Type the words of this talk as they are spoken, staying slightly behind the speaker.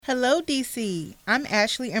Hello, DC. I'm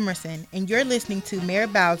Ashley Emerson, and you're listening to Mayor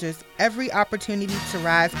Bowser's Every Opportunity to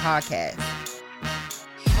Rise podcast.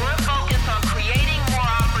 We're focused on creating more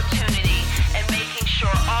opportunity and making sure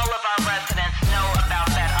all of our residents know about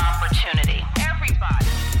that opportunity. Everybody,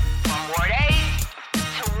 from Ward 8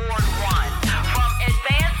 to Ward 1, from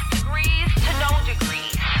advanced degrees to no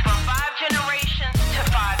degrees, from 5 generations to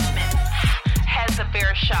 5 minutes, has a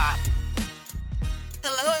fair shot.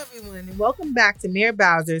 Hello, everyone, and welcome back to Mayor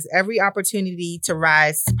Bowser's Every Opportunity to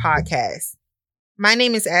Rise podcast. My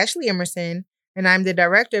name is Ashley Emerson, and I'm the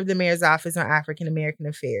director of the Mayor's Office on African American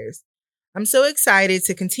Affairs. I'm so excited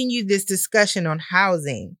to continue this discussion on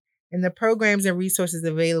housing and the programs and resources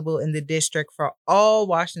available in the district for all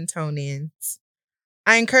Washingtonians.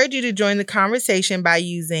 I encourage you to join the conversation by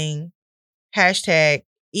using hashtag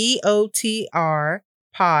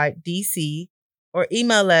EOTRPodDC or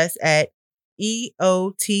email us at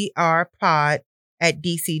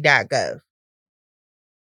eotrpod@dc.gov.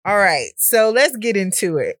 All right, so let's get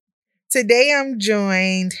into it. Today I'm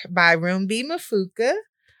joined by Rumbi Mafuka,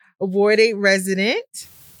 a Ward 8 resident.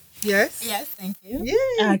 Yes? Yes, thank you.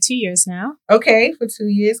 Yeah. 2 years now. Okay, for 2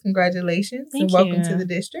 years. Congratulations. Thank and welcome you. to the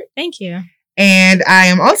district. Thank you. And I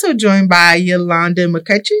am also joined by Yolanda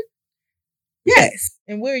McCutcheon. Yes.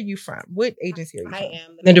 And where are you from? What agency are you from? I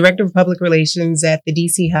am the Director of Public Relations at the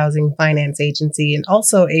DC Housing Finance Agency and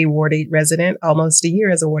also a Ward 8 resident, almost a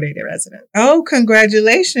year as a Ward 8 resident. Oh,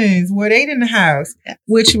 congratulations. Ward 8 in the house. Yes.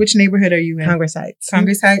 Which neighborhood are you in? Congress Heights.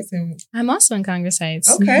 Congress Heights. And I'm also in Congress Heights.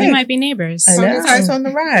 Okay. We might be neighbors. I know. Congress Heights on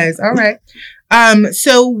the rise. All right.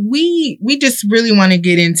 So we just really want to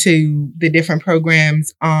get into the different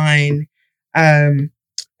programs on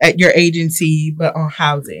at your agency, but on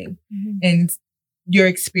housing. Mhm. And your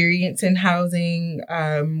experience in housing,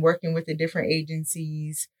 working with the different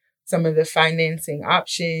agencies, some of the financing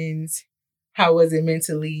options. How was it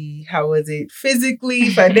mentally? How was it physically,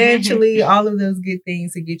 financially? All of those good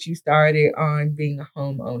things to get you started on being a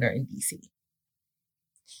homeowner in DC.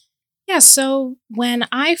 Yeah, so when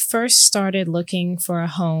I first started looking for a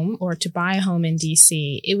home or to buy a home in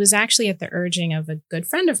DC, it was actually at the urging of a good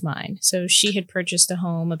friend of mine. So she had purchased a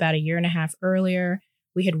home about a year and a half earlier.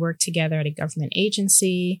 We had worked together at a government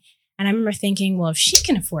agency. And I remember thinking, well, if she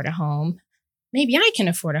can afford a home, maybe I can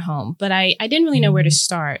afford a home. But I didn't really know where to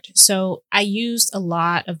start. So I used a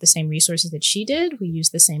lot of the same resources that she did. We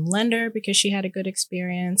used the same lender because she had a good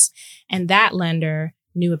experience. And that lender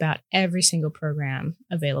knew about every single program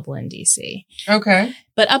available in DC. Okay.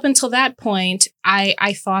 But up until that point,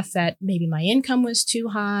 I thought that maybe my income was too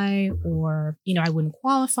high or, I wouldn't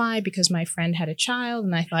qualify because my friend had a child.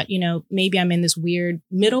 And I thought, maybe I'm in this weird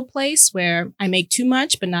middle place where I make too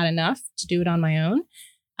much, but not enough to do it on my own.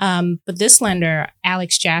 But this lender,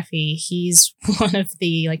 Alex Jaffe, he's one of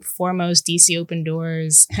the foremost DC Open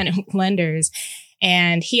Doors kind of lenders.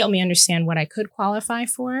 And he helped me understand what I could qualify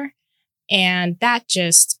for. And that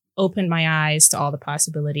just opened my eyes to all the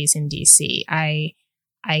possibilities in DC. I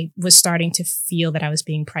was starting to feel that I was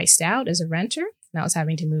being priced out as a renter, and I was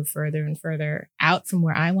having to move further and further out from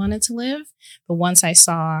where I wanted to live. But once I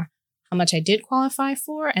saw how much I did qualify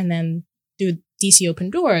for, and then through DC Open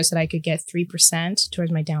Doors that I could get 3%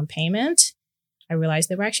 towards my down payment, I realized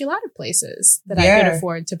there were actually a lot of places that I could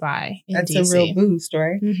afford to buy in DC. That's a real boost,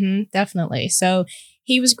 right? Mm-hmm, definitely. So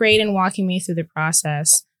he was great in walking me through the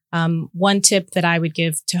process. One tip that I would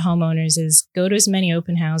give to homeowners is go to as many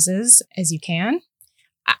open houses as you can.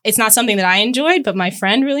 It's not something that I enjoyed, but my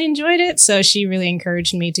friend really enjoyed it. So she really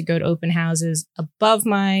encouraged me to go to open houses above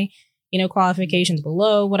my, qualifications,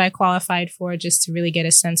 below what I qualified for, just to really get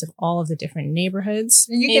a sense of all of the different neighborhoods.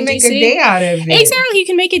 And you can make DC. a day out of it. Exactly. You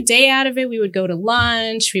can make a day out of it. We would go to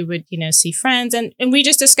lunch. We would, see friends. And we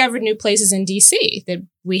just discovered new places in DC that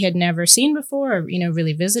we had never seen before or,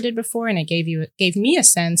 really visited before. And it gave me a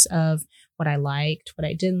sense of what I liked, what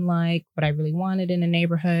I didn't like, what I really wanted in a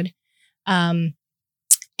neighborhood. And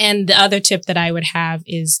the other tip that I would have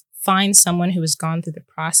is find someone who has gone through the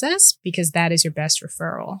process, because that is your best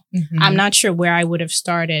referral. Mm-hmm. I'm not sure where I would have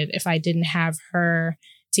started if I didn't have her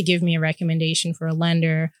to give me a recommendation for a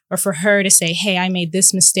lender, or for her to say, hey, I made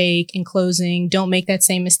this mistake in closing. Don't make that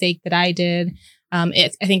same mistake that I did.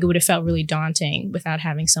 I think it would have felt really daunting without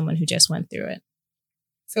having someone who just went through it.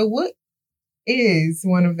 So what is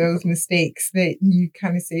one of those mistakes that you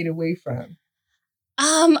kind of stayed away from?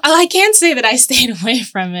 I can't say that I stayed away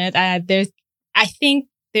from it. I think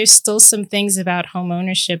there's still some things about home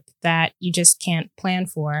ownership that you just can't plan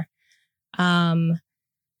for. I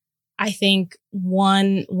think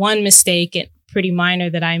one mistake, pretty minor,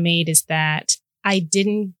 that I made is that I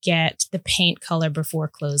didn't get the paint color before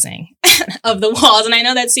closing. of the walls. And I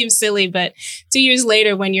know that seems silly, but 2 years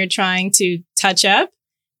later, when you're trying to touch up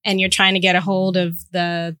and you're trying to get a hold of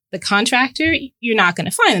the contractor, you're not going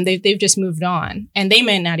to find them. They've just moved on, and they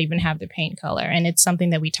may not even have the paint color. And it's something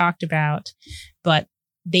that we talked about, but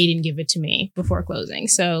they didn't give it to me before closing.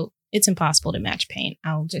 So it's impossible to match paint.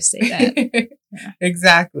 I'll just say that. Yeah.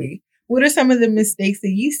 Exactly. What are some of the mistakes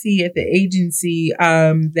that you see at the agency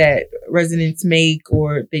that residents make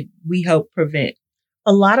or that we help prevent?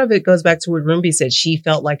 A lot of it goes back to what Rumbi said. She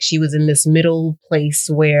felt like she was in this middle place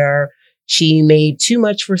where she made too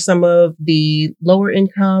much for some of the lower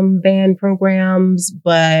income band programs,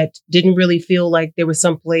 but didn't really feel like there was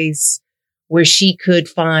some place where she could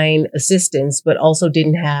find assistance, but also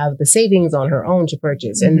didn't have the savings on her own to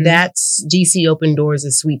purchase. Mm-hmm. And that's DC Open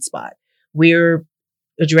Doors' sweet spot. We're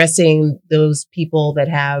addressing those people that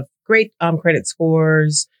have great credit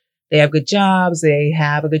scores. They have good jobs. They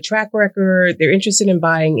have a good track record. They're interested in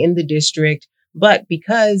buying in the district. But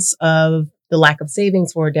because of the lack of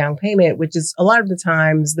savings for a down payment, which is a lot of the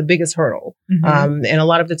times the biggest hurdle. Mm-hmm. And a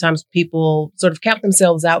lot of the times people sort of count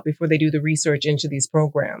themselves out before they do the research into these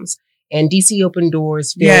programs. And DC Open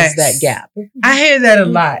Doors fills that gap. I hear that a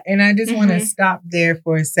lot. And I just want to stop there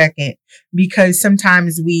for a second, because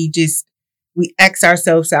sometimes we X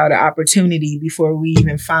ourselves out of opportunity before we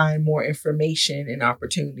even find more information and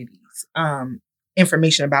opportunities,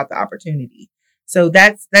 information about the opportunity. So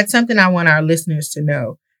that's something I want our listeners to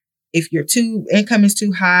know. If your income is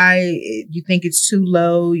too high, you think it's too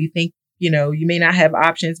low, you think, you may not have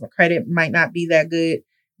options, my credit might not be that good,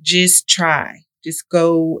 just try. Just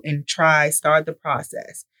go and try, start the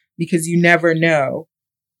process, because you never know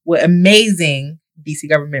what amazing DC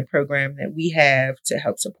government program that we have to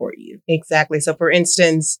help support you. Exactly. So for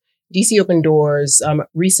instance, DC Open Doors,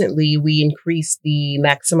 recently we increased the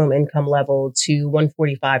maximum income level to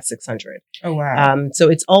 $145,600. Oh, wow. So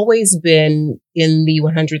it's always been in the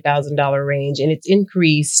 $100,000 range, and it's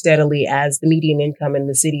increased steadily as the median income in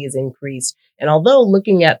the city is increased. And although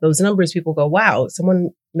looking at those numbers, people go, wow,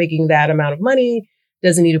 someone making that amount of money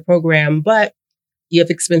doesn't need a program, but you have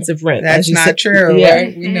expensive rent. That's not true. Yeah,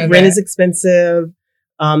 right? We know rent is expensive.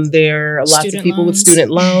 There are lots of people with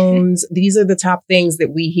student loans. These are the top things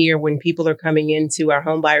that we hear when people are coming into our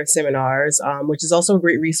home buyer seminars, which is also a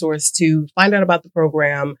great resource to find out about the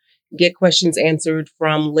program, get questions answered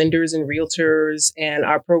from lenders and realtors and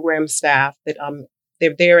our program staff that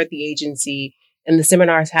they're there at the agency. And the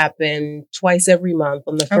seminars happen twice every month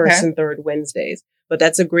on the first and third Wednesdays. But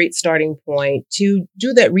that's a great starting point to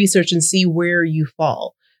do that research and see where you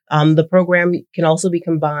fall. The program can also be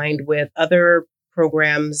combined with other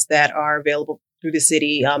programs that are available through the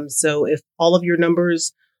city. So if all of your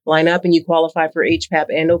numbers line up and you qualify for HPAP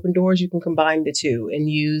and Open Doors, you can combine the two and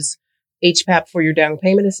use HPAP for your down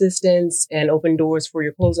payment assistance and Open Doors for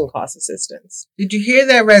your closing cost assistance. Did you hear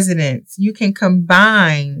that, residents? You can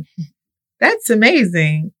combine. That's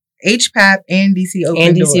amazing. HPAP and DC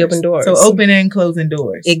Open Doors. So open and closing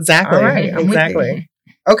doors. Exactly. All right. Exactly.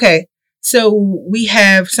 Okay. So we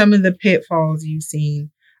have some of the pitfalls you've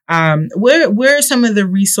seen. Where are some of the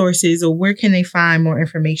resources, or where can they find more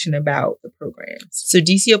information about the programs? So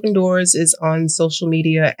DC Open Doors is on social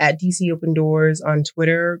media at DC Open Doors on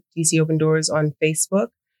Twitter, DC Open Doors on Facebook,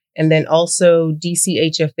 and then also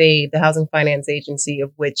DCHFA, the Housing Finance Agency,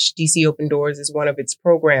 of which DC Open Doors is one of its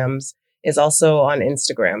programs, is also on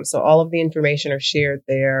Instagram. So all of the information are shared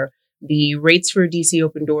there. The rates for DC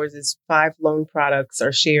Open Doors' 5 loan products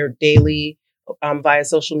are shared daily via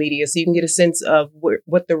social media. So you can get a sense of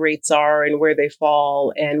what the rates are and where they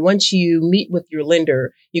fall. And once you meet with your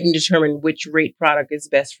lender, you can determine which rate product is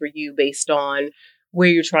best for you based on where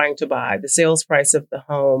you're trying to buy, the sales price of the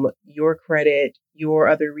home, your credit, your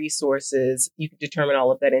other resources. You can determine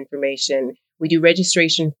all of that information. We do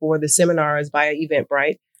registration for the seminars via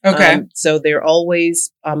Eventbrite. Okay. So they're always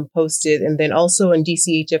posted. And then also on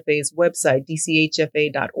DCHFA's website,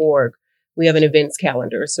 dchfa.org, we have an events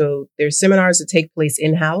calendar. So there's seminars that take place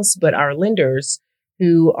in-house, but our lenders,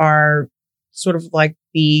 who are sort of like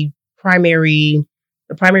the primary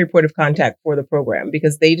point of contact for the program,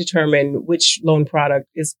 because they determine which loan product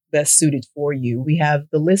is best suited for you. We have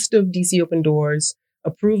the list of DC Open Doors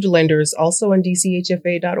approved lenders also on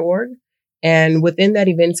dchfa.org. And within that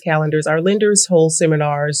events calendars, our lenders hold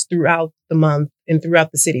seminars throughout the month and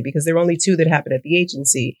throughout the city, because there are only 2 that happen at the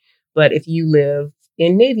agency. But if you live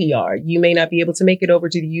in Navy Yard, you may not be able to make it over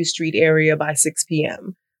to the U Street area by 6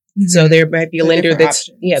 p.m. Mm-hmm. So there might be a lender that's,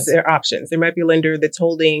 there are options. There might be a lender that's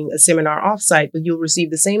holding a seminar offsite, but you'll receive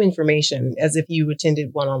the same information as if you attended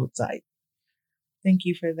one on site. Thank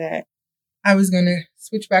you for that. I was going to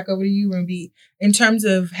switch back over to you, Ruby. In terms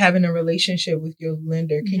of having a relationship with your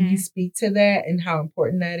lender, can you speak to that and how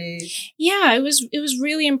important that is? Yeah, it was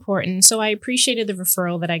really important. So I appreciated the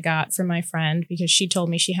referral that I got from my friend because she told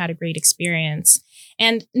me she had a great experience.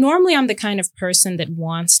 And normally I'm the kind of person that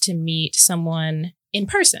wants to meet someone in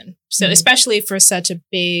person. So especially for such a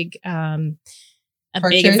big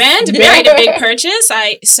big event, right? A big purchase.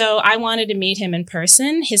 So I wanted to meet him in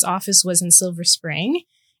person. His office was in Silver Spring.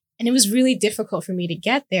 And it was really difficult for me to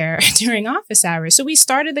get there during office hours. So we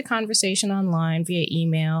started the conversation online via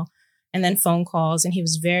email and then phone calls. And he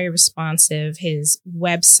was very responsive. His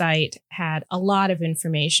website had a lot of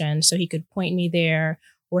information, so he could point me there,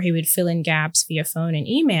 or he would fill in gaps via phone and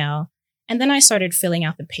email. And then I started filling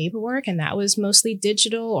out the paperwork, and that was mostly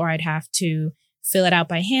digital, or I'd have to fill it out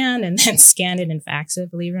by hand and then scan it and fax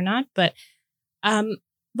it, believe it or not. But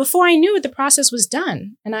before I knew it, the process was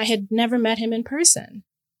done, and I had never met him in person.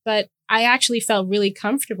 But I actually felt really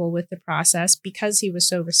comfortable with the process because he was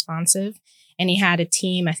so responsive, and he had a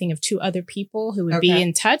team, I think, of 2 other people who would be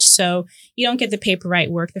in touch. So you don't get the paper right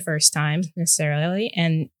work the first time necessarily.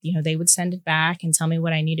 And, they would send it back and tell me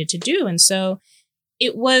what I needed to do. And so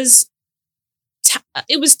it was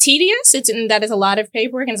tedious. That is a lot of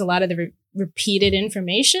paperwork and it's a lot of the repeated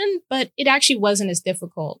information, but it actually wasn't as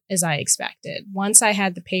difficult as I expected. Once I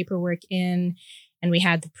had the paperwork in and we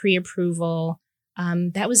had the pre-approval,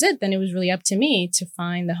 that was it. Then it was really up to me to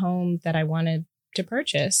find the home that I wanted to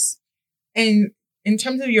purchase. And in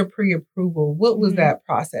terms of your pre-approval, what was that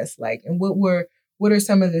process like? And what are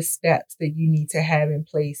some of the steps that you need to have in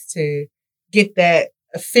place to get that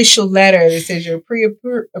official letter that says you're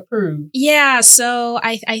pre-approved? Yeah. So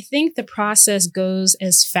I think the process goes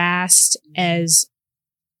as fast as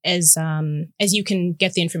you can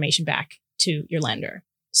get the information back to your lender.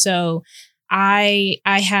 So I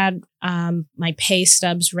had my pay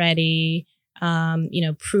stubs ready,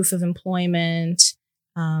 proof of employment.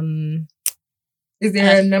 Is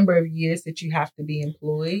there a number of years that you have to be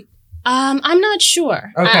employed? I'm not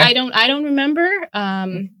sure. Okay. I don't remember.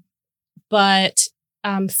 But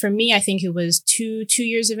for me, I think it was 2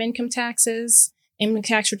 years of income tax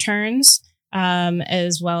returns,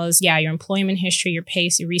 as well as your employment history, your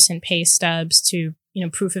recent pay stubs to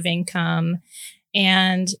proof of income,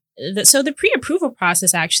 and so the pre-approval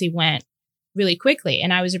process actually went really quickly,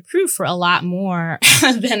 and I was approved for a lot more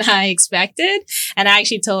than I expected. And I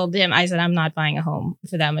actually told him, I said, I'm not buying a home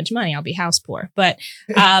for that much money. I'll be house poor. But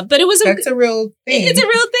it was that's a real thing. It's a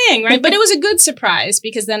real thing, right? But it was a good surprise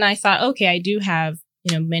because then I thought, okay, I do have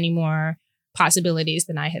many more possibilities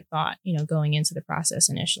than I had thought, going into the process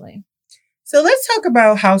initially. So let's talk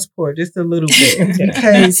about house poor just a little bit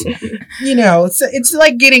because, it's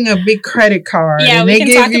like getting a big credit card. Yeah, we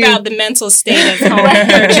can talk about the mental state of home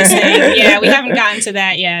purchasing. Yeah, we haven't gotten to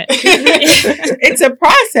that yet. It's a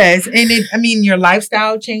process. And your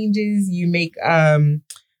lifestyle changes. You make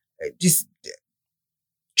just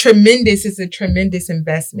tremendous. It's a tremendous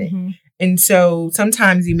investment. Mm-hmm. And so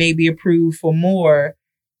sometimes you may be approved for more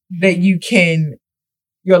that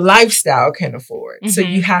your lifestyle can afford. Mm-hmm. So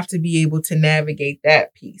you have to be able to navigate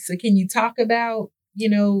that piece. So can you talk about,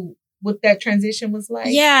 what that transition was like?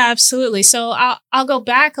 Yeah, absolutely. So I'll go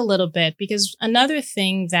back a little bit because another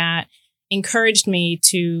thing that encouraged me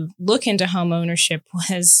to look into home ownership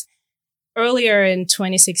was earlier in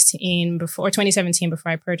 2017, before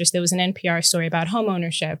I purchased, there was an NPR story about home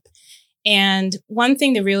ownership. And one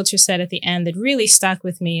thing the realtor said at the end that really stuck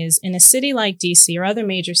with me is in a city like DC or other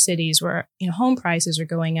major cities where, home prices are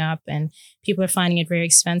going up and people are finding it very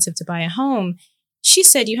expensive to buy a home. She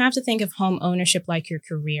said, you have to think of home ownership like your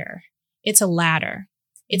career. It's a ladder.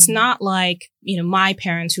 It's not like, my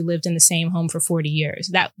parents who lived in the same home for 40 years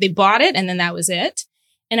that they bought it and then that was it.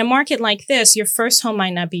 In a market like this, your first home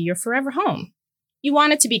might not be your forever home. You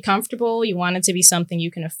want it to be comfortable. You want it to be something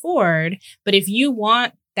you can afford. But if you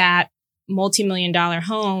want that multi-million-dollar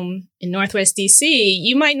home in Northwest DC,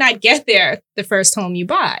 you might not get there the first home you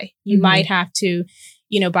buy. You might have to,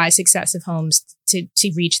 buy successive homes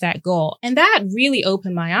to reach that goal. And that really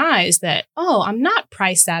opened my eyes that, I'm not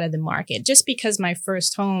priced out of the market. Just because my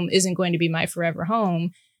first home isn't going to be my forever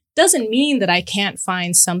home doesn't mean that I can't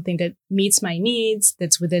find something that meets my needs,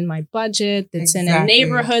 that's within my budget, that's in a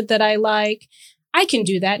neighborhood that I like. I can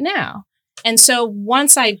do that now. And so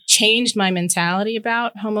once I changed my mentality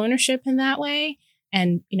about home ownership in that way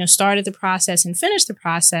and, started the process and finished the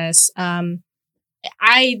process,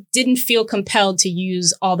 I didn't feel compelled to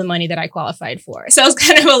use all the money that I qualified for. So it's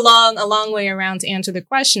kind of a long way around to answer the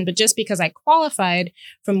question. But just because I qualified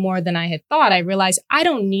for more than I had thought, I realized I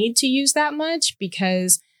don't need to use that much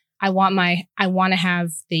because I want to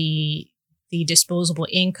have the the disposable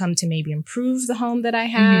income to maybe improve the home that I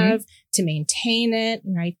have, to maintain it,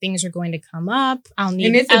 right? Things are going to come up. I'll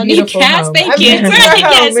need cash. Home. Thank you.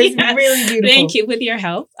 Yes, it's really beautiful. Thank you, with your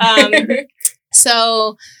help.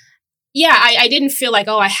 So yeah, I didn't feel like,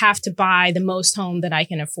 I have to buy the most home that I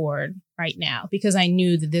can afford right now, because I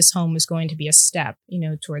knew that this home was going to be a step,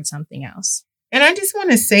 towards something else. And I just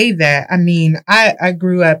want to say that, I mean, I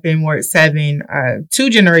grew up in Ward 7, 2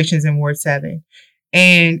 generations in Ward 7,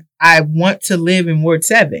 and I want to live in Ward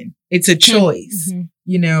 7. It's a choice.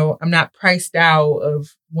 Mm-hmm. I'm not priced out of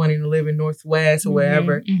wanting to live in Northwest or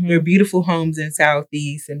wherever. Mm-hmm. There are beautiful homes in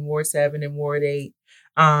Southeast and Ward 7 and Ward 8.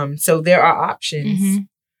 So there are options. Mm-hmm.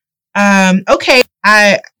 Okay.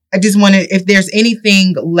 I just want to, if there's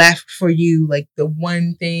anything left for you, like the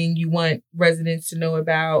one thing you want residents to know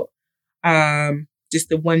about, just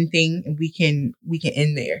the one thing, and we can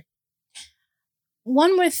end there.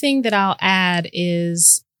 One more thing that I'll add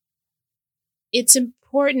is it's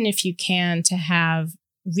important, if you can, to have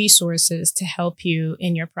resources to help you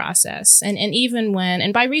in your process. And even when,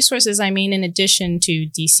 and by resources, I mean, in addition to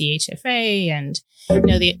DCHFA and,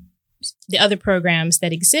 the other programs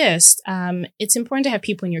that exist, it's important to have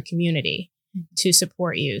people in your community to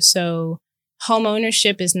support you. So home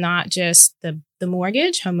ownership is not just the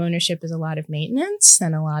mortgage. Home ownership is a lot of maintenance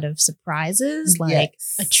and a lot of surprises, like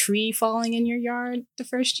a tree falling in your yard the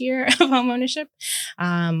first year of home ownership,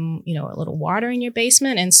 a little water in your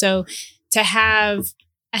basement. And so to have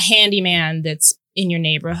a handyman that's in your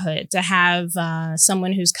neighborhood, to have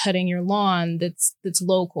someone who's cutting your lawn that's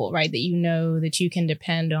local, right, that that you can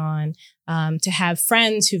depend on, to have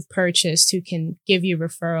friends who've purchased who can give you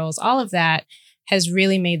referrals, all of that has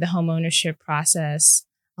really made the home ownership process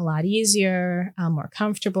a lot easier, more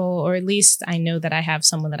comfortable, or at least I know that I have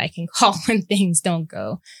someone that I can call when things don't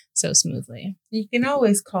go so smoothly. You can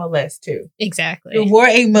always call us too. Exactly. The Ward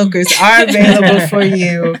 8 Milkers are available for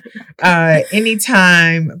you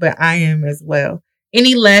anytime, but I am as well.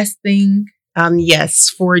 Any last thing? Yes.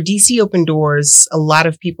 For DC Open Doors, a lot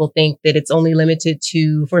of people think that it's only limited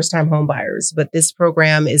to first-time home buyers, but this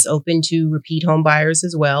program is open to repeat home buyers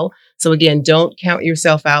as well. So again, don't count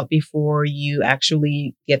yourself out before you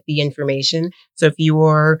actually get the information. So if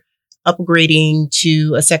you're upgrading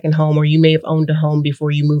to a second home, or you may have owned a home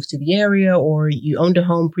before you moved to the area, or you owned a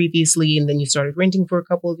home previously and then you started renting for a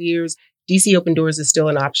couple of years, DC Open Doors is still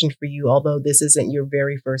an option for you, although this isn't your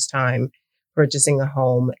very first time purchasing a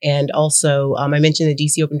home. And also, I mentioned that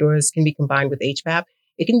DC Open Doors can be combined with HVAP.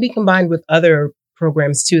 It can be combined with other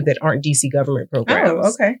programs too that aren't DC government programs. Oh,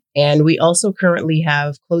 okay. And we also currently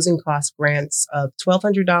have closing cost grants of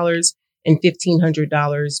 $1,200 and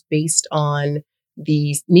 $1,500 based on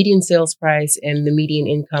the median sales price and the median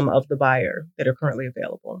income of the buyer that are currently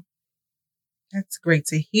available. That's great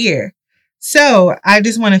to hear. So I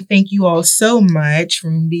just want to thank you all so much,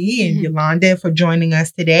 Rumbi and Yolanda, for joining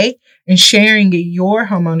us today and sharing your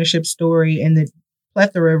homeownership story and the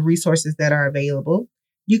plethora of resources that are available.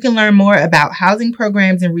 You can learn more about housing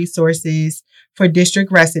programs and resources for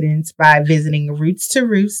district residents by visiting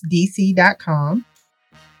rootstoRoofsDC.com.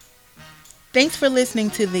 Thanks for listening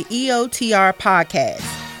to the EOTR podcast.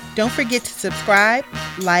 Don't forget to subscribe,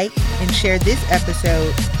 like, and share this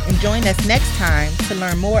episode, and join us next time to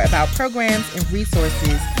learn more about programs and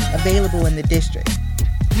resources available in the district.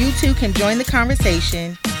 You too can join the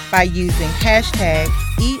conversation by using hashtag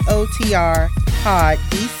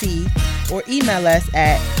EOTRPodDC or email us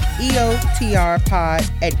at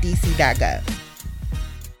eotrpod@dc.gov.